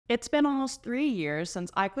It's been almost 3 years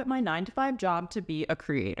since I quit my 9 to 5 job to be a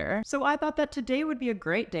creator. So I thought that today would be a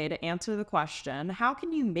great day to answer the question, how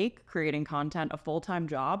can you make creating content a full-time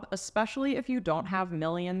job, especially if you don't have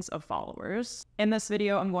millions of followers? In this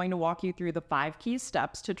video, I'm going to walk you through the 5 key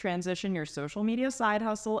steps to transition your social media side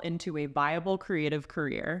hustle into a viable creative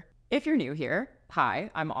career. If you're new here,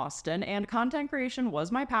 hi, I'm Austen, and content creation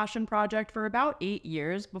was my passion project for about 8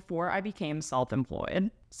 years before I became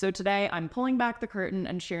self-employed. So today, I'm pulling back the curtain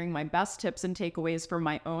and sharing my best tips and takeaways from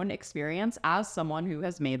my own experience as someone who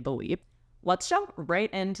has made the leap. Let's jump right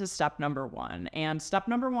into step number 1. And step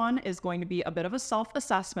number 1 is going to be a bit of a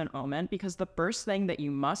self-assessment moment because the first thing that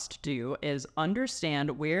you must do is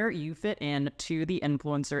understand where you fit in to the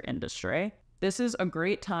influencer industry. This is a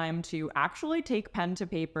great time to actually take pen to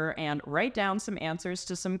paper and write down some answers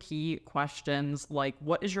to some key questions like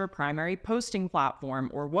what is your primary posting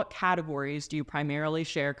platform or what categories do you primarily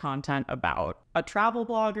share content about? A travel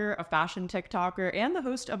blogger, a fashion TikToker, and the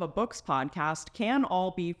host of a books podcast can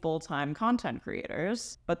all be full-time content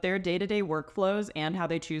creators, but their day-to-day workflows and how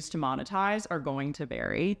they choose to monetize are going to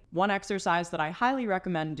vary. One exercise that I highly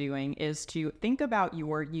recommend doing is to think about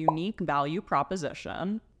your unique value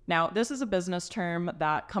proposition. Now, this is a business term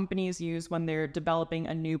that companies use when they're developing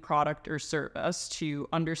a new product or service to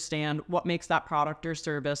understand what makes that product or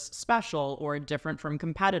service special or different from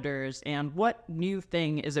competitors and what new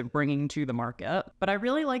thing is it bringing to the market. But I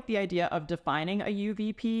really like the idea of defining a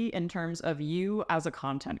UVP in terms of you as a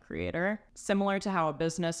content creator. Similar to how a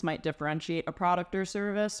business might differentiate a product or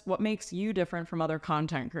service, what makes you different from other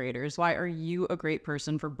content creators? Why are you a great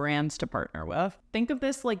person for brands to partner with? Think of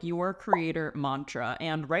this like your creator mantra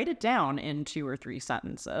and write it down in 2 or 3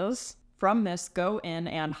 sentences. From this, go in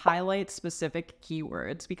and highlight specific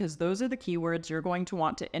keywords because those are the keywords you're going to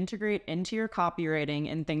want to integrate into your copywriting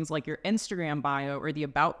in things like your Instagram bio or the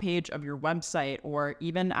about page of your website, or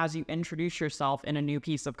even as you introduce yourself in a new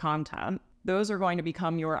piece of content. Those are going to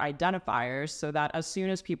become your identifiers so that as soon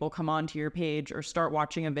as people come onto your page or start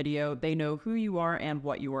watching a video, they know who you are and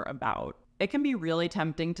what you are about. It can be really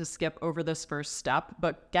tempting to skip over this first step,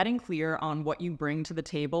 but getting clear on what you bring to the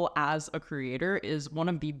table as a creator is one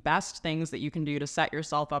of the best things that you can do to set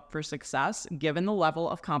yourself up for success, given the level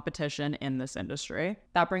of competition in this industry.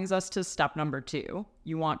 That brings us to step number 2.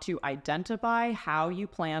 You want to identify how you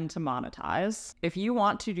plan to monetize. If you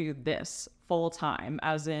want to do this full-time,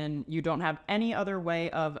 as in you don't have any other way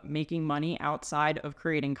of making money outside of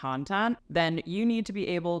creating content, then you need to be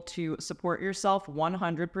able to support yourself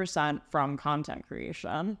 100% from content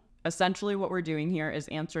creation. Essentially, what we're doing here is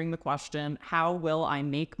answering the question, how will I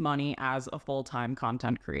make money as a full-time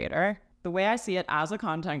content creator? The way I see it as a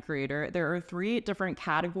content creator, there are 3 different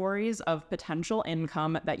categories of potential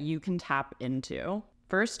income that you can tap into.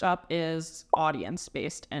 First up is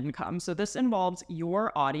audience-based income. So this involves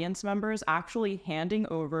your audience members actually handing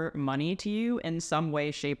over money to you in some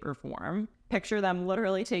way, shape, or form. Picture them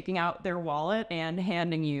literally taking out their wallet and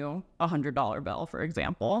handing you a $100 bill, for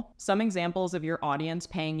example. Some examples of your audience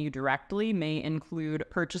paying you directly may include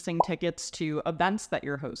purchasing tickets to events that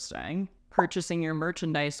you're hosting, purchasing your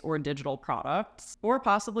merchandise or digital products, or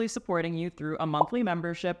possibly supporting you through a monthly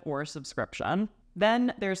membership or subscription.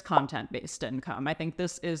 Then there's content-based income. I think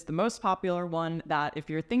this is the most popular one that if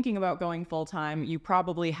you're thinking about going full-time, you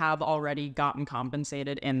probably have already gotten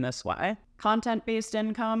compensated in this way. Content-based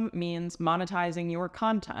income means monetizing your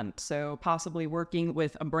content, so possibly working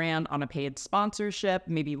with a brand on a paid sponsorship,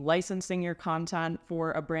 maybe licensing your content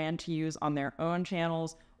for a brand to use on their own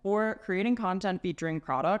channels, or creating content featuring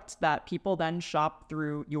products that people then shop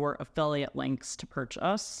through your affiliate links to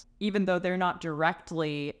purchase. Even though they're not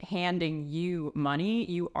directly handing you money,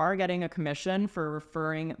 you are getting a commission for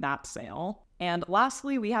referring that sale. And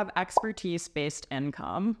lastly, we have expertise-based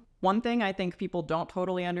income. One thing I think people don't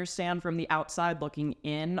totally understand from the outside looking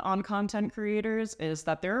in on content creators is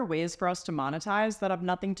that there are ways for us to monetize that have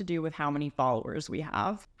nothing to do with how many followers we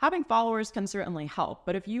have. Having followers can certainly help,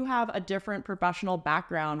 but if you have a different professional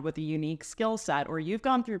background with a unique skill set, or you've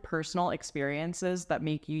gone through personal experiences that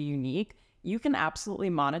make you unique, you can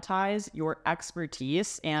absolutely monetize your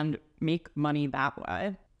expertise and make money that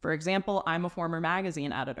way. For example, I'm a former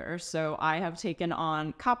magazine editor, so I have taken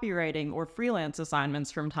on copywriting or freelance assignments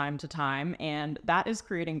from time to time, and that is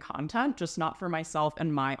creating content, just not for myself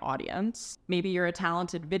and my audience. Maybe you're a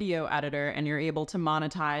talented video editor and you're able to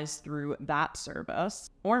monetize through that service.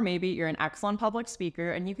 Or maybe you're an excellent public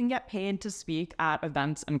speaker and you can get paid to speak at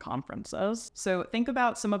events and conferences. So think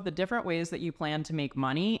about some of the different ways that you plan to make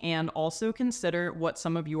money and also consider what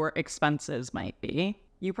some of your expenses might be.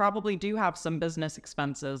 You probably do have some business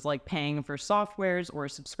expenses like paying for softwares or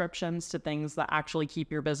subscriptions to things that actually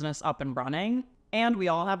keep your business up and running. And we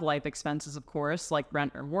all have life expenses, of course, like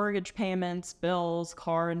rent or mortgage payments, bills,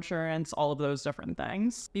 car insurance, all of those different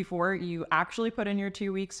things. Before you actually put in your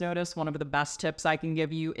 2 weeks notice, one of the best tips I can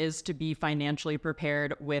give you is to be financially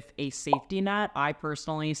prepared with a safety net. I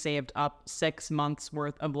personally saved up 6 months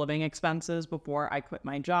worth of living expenses before I quit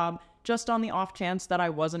my job, just on the off chance that I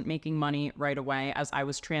wasn't making money right away as I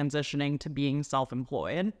was transitioning to being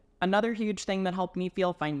self-employed. Another huge thing that helped me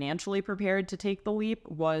feel financially prepared to take the leap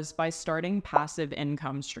was by starting passive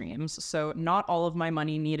income streams. So not all of my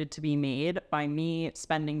money needed to be made by me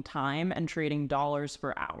spending time and trading dollars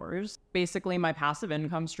for hours. Basically, my passive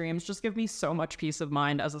income streams just give me so much peace of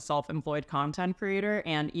mind as a self-employed content creator,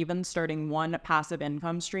 and even starting one passive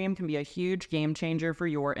income stream can be a huge game changer for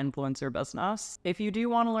your influencer business. If you do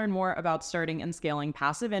want to learn more about starting and scaling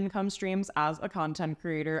passive income streams as a content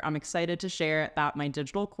creator, I'm excited to share that my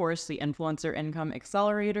digital course, the Influencer Income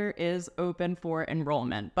Accelerator, is open for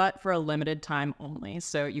enrollment, but for a limited time only.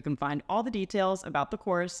 So you can find all the details about the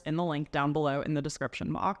course in the link down below in the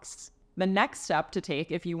description box. The next step to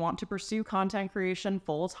take if you want to pursue content creation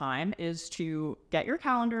full-time is to get your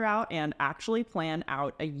calendar out and actually plan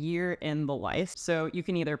out a year in the life. So you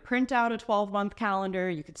can either print out a 12-month calendar,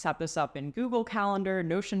 you could set this up in Google Calendar,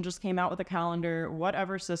 Notion just came out with a calendar,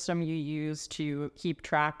 whatever system you use to keep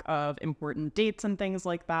track of important dates and things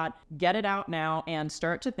like that. Get it out now and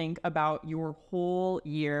start to think about your whole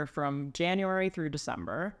year from January through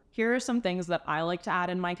December. Here are some things that I like to add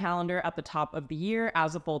in my calendar at the top of the year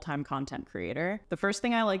as a full-time content creator. The first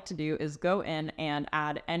thing I like to do is go in and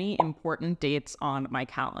add any important dates on my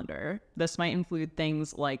calendar. This might include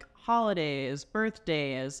things like holidays,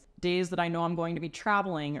 birthdays, days that I know I'm going to be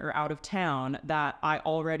traveling or out of town that I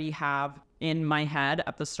already have in my head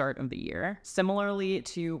at the start of the year. Similarly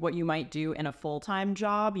to what you might do in a full-time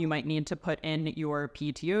job, you might need to put in your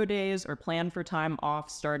PTO days or plan for time off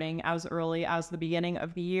starting as early as the beginning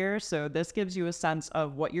of the year. So this gives you a sense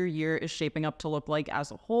of what your year is shaping up to look like as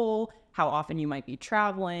a whole, how often you might be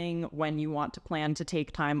traveling, when you want to plan to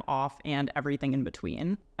take time off, and everything in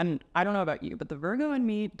between. And I don't know about you, but the Virgo in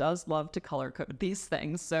me does love to color code these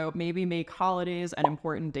things. So maybe make holidays and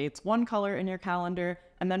important dates one color in your calendar,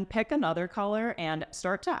 and then pick another color and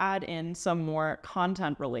start to add in some more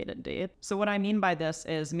content related dates. So what I mean by this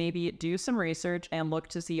is maybe do some research and look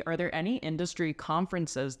to see, are there any industry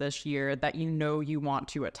conferences this year that you know you want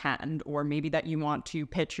to attend, or maybe that you want to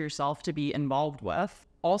pitch yourself to be involved with.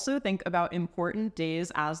 Also think about important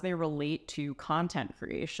days as they relate to content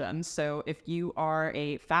creation. So if you are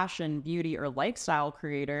a fashion, beauty, or lifestyle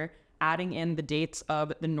creator, adding in the dates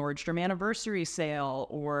of the Nordstrom anniversary sale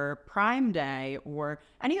or Prime Day or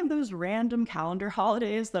any of those random calendar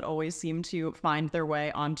holidays that always seem to find their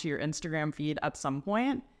way onto your Instagram feed at some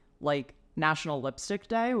point, like National Lipstick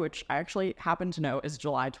Day, which I actually happen to know is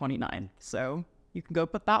July 29th. So you can go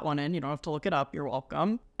put that one in. You don't have to look it up. You're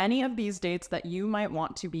welcome. Any of these dates that you might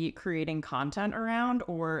want to be creating content around,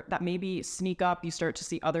 or that maybe sneak up, you start to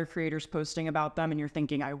see other creators posting about them and you're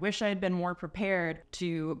thinking, I wish I had been more prepared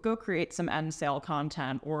to go create some end sale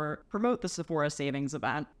content or promote the Sephora savings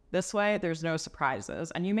event. This way, there's no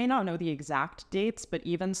surprises, and you may not know the exact dates, but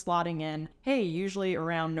even slotting in, hey, usually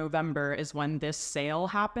around November is when this sale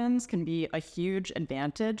happens, can be a huge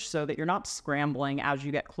advantage so that you're not scrambling as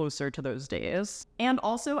you get closer to those days. And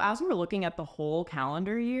also, as we're looking at the whole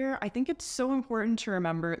calendar year, I think it's so important to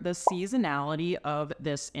remember the seasonality of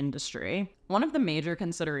this industry. One of the major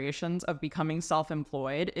considerations of becoming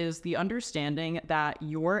self-employed is the understanding that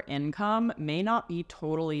your income may not be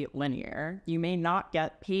totally linear. You may not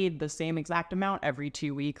get paid the same exact amount every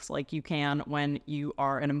 2 weeks like you can when you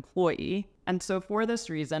are an employee. And so for this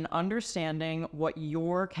reason, understanding what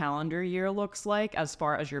your calendar year looks like as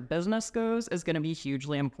far as your business goes is going to be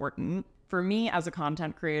hugely important. For me as a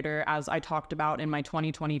content creator, as I talked about in my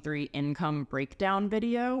 2023 income breakdown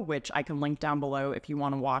video, which I can link down below if you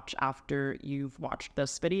want to watch after you've watched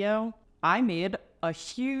this video, I made a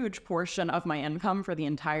huge portion of my income for the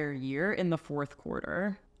entire year in the fourth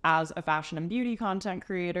quarter. As a fashion and beauty content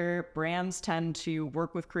creator, brands tend to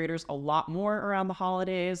work with creators a lot more around the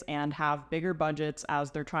holidays and have bigger budgets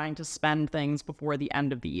as they're trying to spend things before the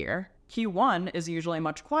end of the year. Q1 is usually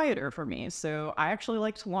much quieter for me, so I actually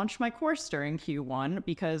like to launch my course during Q1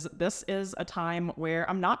 because this is a time where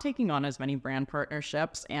I'm not taking on as many brand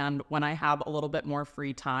partnerships, and when I have a little bit more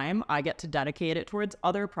free time, I get to dedicate it towards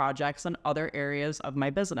other projects and other areas of my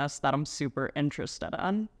business that I'm super interested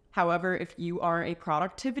in. However, if you are a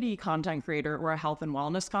productivity content creator or a health and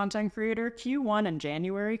wellness content creator, Q1 and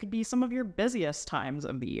January could be some of your busiest times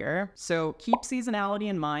of the year. So keep seasonality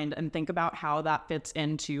in mind and think about how that fits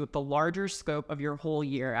into the larger scope of your whole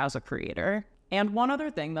year as a creator. And one other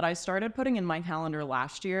thing that I started putting in my calendar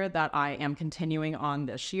last year that I am continuing on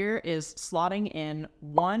this year is slotting in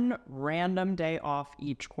one random day off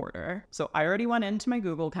each quarter. So I already went into my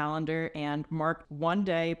Google Calendar and marked one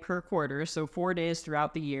day per quarter, so 4 days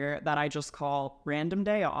throughout the year that I just call random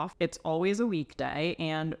day off. It's always a weekday,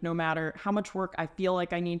 and no matter how much work I feel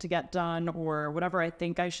like I need to get done or whatever I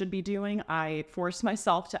think I should be doing, I force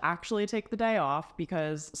myself to actually take the day off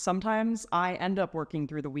because sometimes I end up working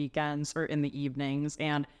through the weekends or in the evenings,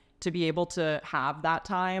 and to be able to have that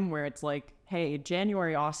time where it's like, hey,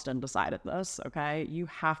 January Austen decided this, okay? You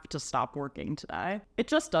have to stop working today. It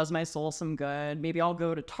just does my soul some good. Maybe I'll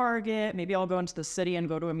go to Target, maybe I'll go into the city and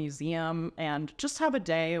go to a museum and just have a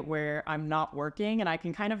day where I'm not working and I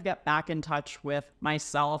can kind of get back in touch with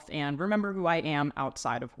myself and remember who I am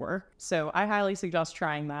outside of work. So I highly suggest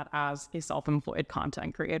trying that as a self-employed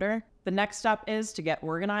content creator. The next step is to get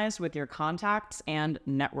organized with your contacts and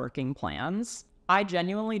networking plans. I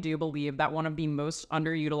genuinely do believe that one of the most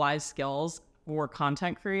underutilized skills for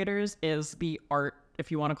content creators is the art,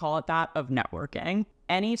 if you want to call it that, of networking.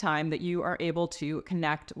 Anytime that you are able to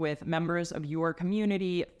connect with members of your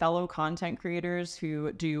community, fellow content creators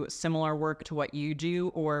who do similar work to what you do,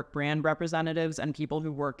 or brand representatives and people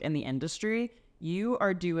who work in the industry, you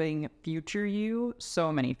are doing future you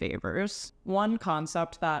so many favors. One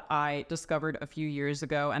concept that I discovered a few years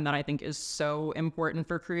ago and that I think is so important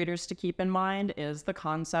for creators to keep in mind is the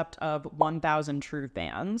concept of 1,000 true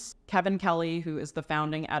fans. Kevin Kelly, who is the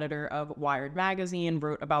founding editor of Wired magazine,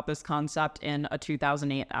 wrote about this concept in a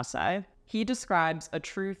 2008 essay. He describes a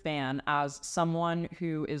true fan as someone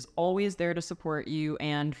who is always there to support you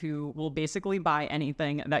and who will basically buy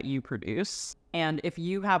anything that you produce. And if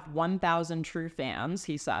you have 1,000 true fans,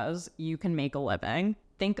 he says, you can make a living.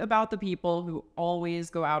 Think about the people who always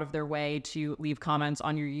go out of their way to leave comments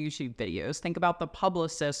on your YouTube videos. Think about the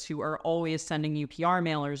publicists who are always sending you PR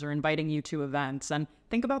mailers or inviting you to events. And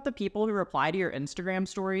think about the people who reply to your Instagram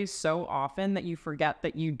stories so often that you forget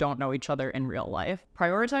that you don't know each other in real life.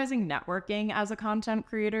 Prioritizing networking as a content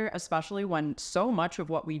creator, especially when so much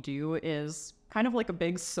of what we do is kind of like a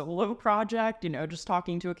big solo project, just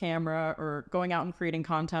talking to a camera or going out and creating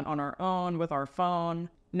content on our own with our phone.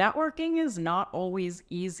 Networking is not always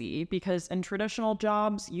easy because in traditional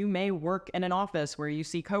jobs, you may work in an office where you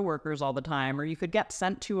see coworkers all the time, or you could get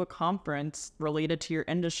sent to a conference related to your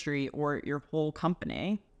industry or your whole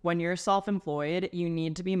company. When you're self-employed, you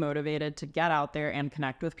need to be motivated to get out there and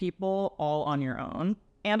connect with people all on your own.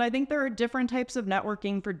 And I think there are different types of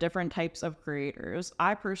networking for different types of creators.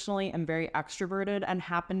 I personally am very extroverted and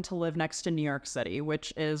happen to live next to New York City,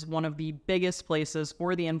 which is one of the biggest places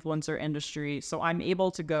for the influencer industry. So I'm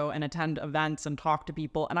able to go and attend events and talk to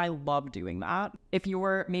people, and I love doing that. If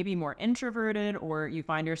you're maybe more introverted or you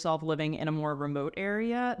find yourself living in a more remote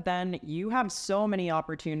area, then you have so many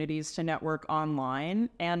opportunities to network online,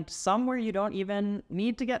 and some where you don't even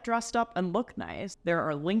need to get dressed up and look nice. There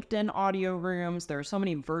are LinkedIn audio rooms, there are so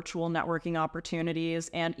many virtual networking opportunities,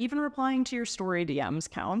 and even replying to your story DMs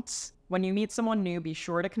counts. When you meet someone new, be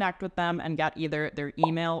sure to connect with them and get either their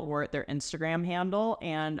email or their Instagram handle.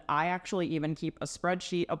 And I actually even keep a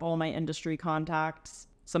spreadsheet of all my industry contacts.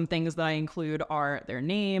 Some things that I include are their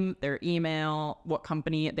name, their email, what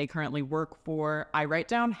company they currently work for. I write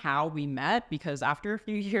down how we met because after a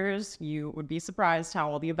few years, you would be surprised how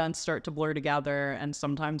all the events start to blur together and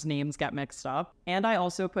sometimes names get mixed up. And I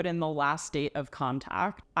also put in the last date of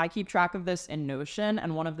contact. I keep track of this in Notion,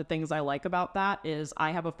 and one of the things I like about that is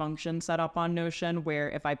I have a function set up on Notion where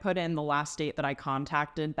if I put in the last date that I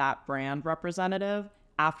contacted that brand representative,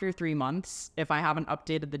 after 3 months, if I haven't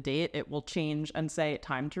updated the date, it will change and say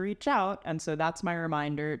time to reach out. And so that's my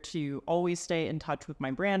reminder to always stay in touch with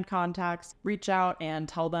my brand contacts, reach out and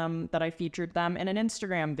tell them that I featured them in an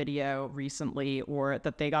Instagram video recently, or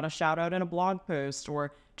that they got a shout out in a blog post,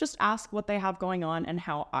 or just ask what they have going on and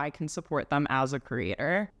how I can support them as a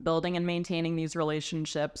creator. Building and maintaining these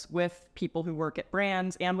relationships with people who work at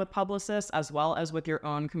brands and with publicists, as well as with your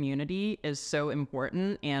own community, is so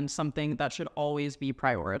important and something that should always be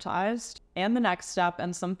prioritized. And the next step,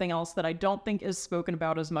 and something else that I don't think is spoken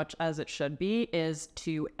about as much as it should be, is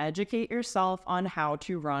to educate yourself on how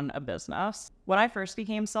to run a business. When I first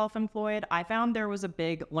became self-employed, I found there was a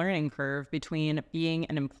big learning curve between being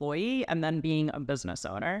an employee and then being a business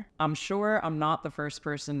owner. I'm sure I'm not the first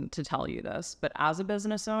person to tell you this, but as a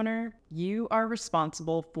business owner, you are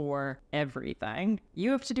responsible for everything.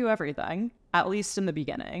 You have to do everything. at least in the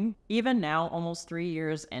beginning. Even now, almost 3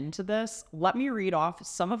 years into this, let me read off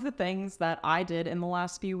some of the things that I did in the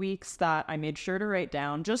last few weeks that I made sure to write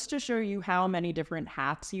down just to show you how many different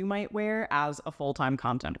hats you might wear as a full-time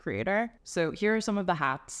content creator. So here are some of the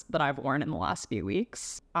hats that I've worn in the last few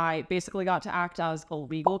weeks. I basically got to act as a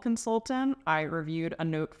legal consultant. I reviewed a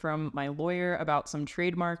note from my lawyer about some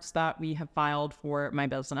trademarks that we have filed for my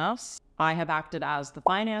business. I have acted as the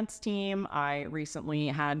finance team. I recently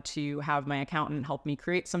had to have my accountant help me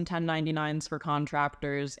create some 1099s for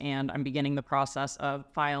contractors, and I'm beginning the process of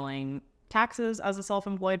filing taxes as a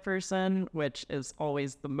self-employed person, which is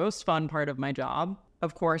always the most fun part of my job.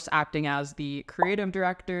 Of course, acting as the creative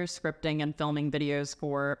director, scripting and filming videos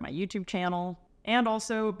for my YouTube channel. And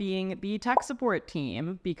also being the tech support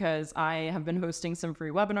team, because I have been hosting some free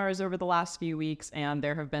webinars over the last few weeks, and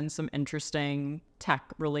there have been some interesting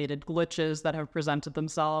tech-related glitches that have presented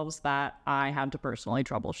themselves that I had to personally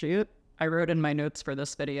troubleshoot. I wrote in my notes for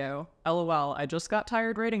this video, LOL, I just got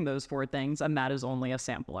tired writing those 4 things, and that is only a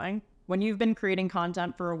sampling. When you've been creating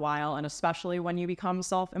content for a while, and especially when you become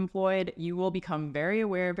self-employed, you will become very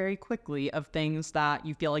aware very quickly of things that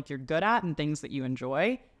you feel like you're good at and things that you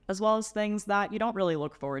enjoy, as well as things that you don't really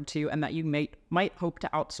look forward to and that you might hope to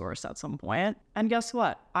outsource at some point. And guess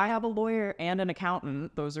what? I have a lawyer and an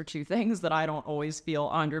accountant. Those are 2 things that I don't always feel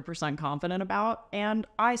 100% confident about, and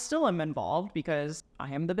I still am involved because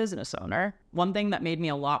I am the business owner. One thing that made me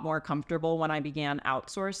a lot more comfortable when I began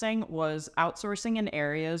outsourcing was outsourcing in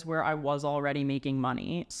areas where I was already making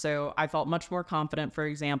money. So I felt much more confident, for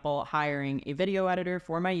example, hiring a video editor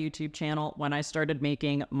for my YouTube channel when I started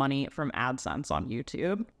making money from AdSense on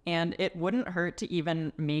YouTube. And it wouldn't hurt to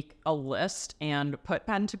even make a list and put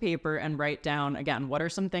pen to paper and write down, again, what are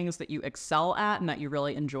some things that you excel at and that you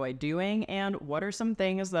really enjoy doing, and what are some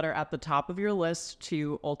things that are at the top of your list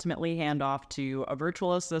to ultimately hand off to a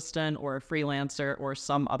virtual assistant or a freelancer or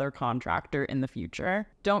some other contractor in the future.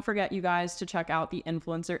 Don't forget, you guys, to check out the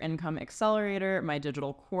Influencer Income Accelerator, my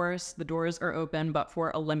digital course. The doors are open, but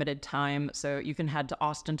for a limited time, so you can head to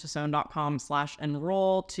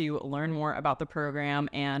austentosone.com/enroll to learn more about the program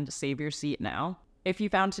and save your seat now. If you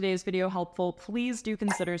found today's video helpful, please do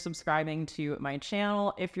consider subscribing to my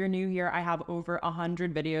channel. If you're new here, I have over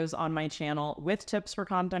 100 videos on my channel with tips for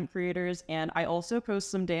content creators, and I also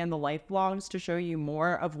post some day in the life vlogs to show you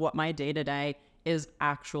more of what my day-to-day is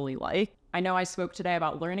actually like. I know I spoke today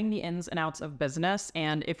about learning the ins and outs of business,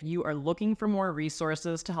 and if you are looking for more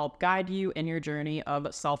resources to help guide you in your journey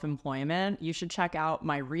of self-employment, you should check out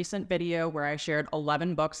my recent video where I shared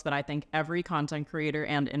 11 books that I think every content creator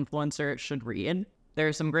and influencer should read. There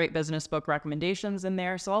are some great business book recommendations in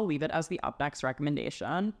there, so I'll leave it as the up next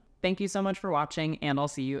recommendation. Thank you so much for watching, and I'll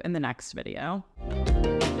see you in the next video.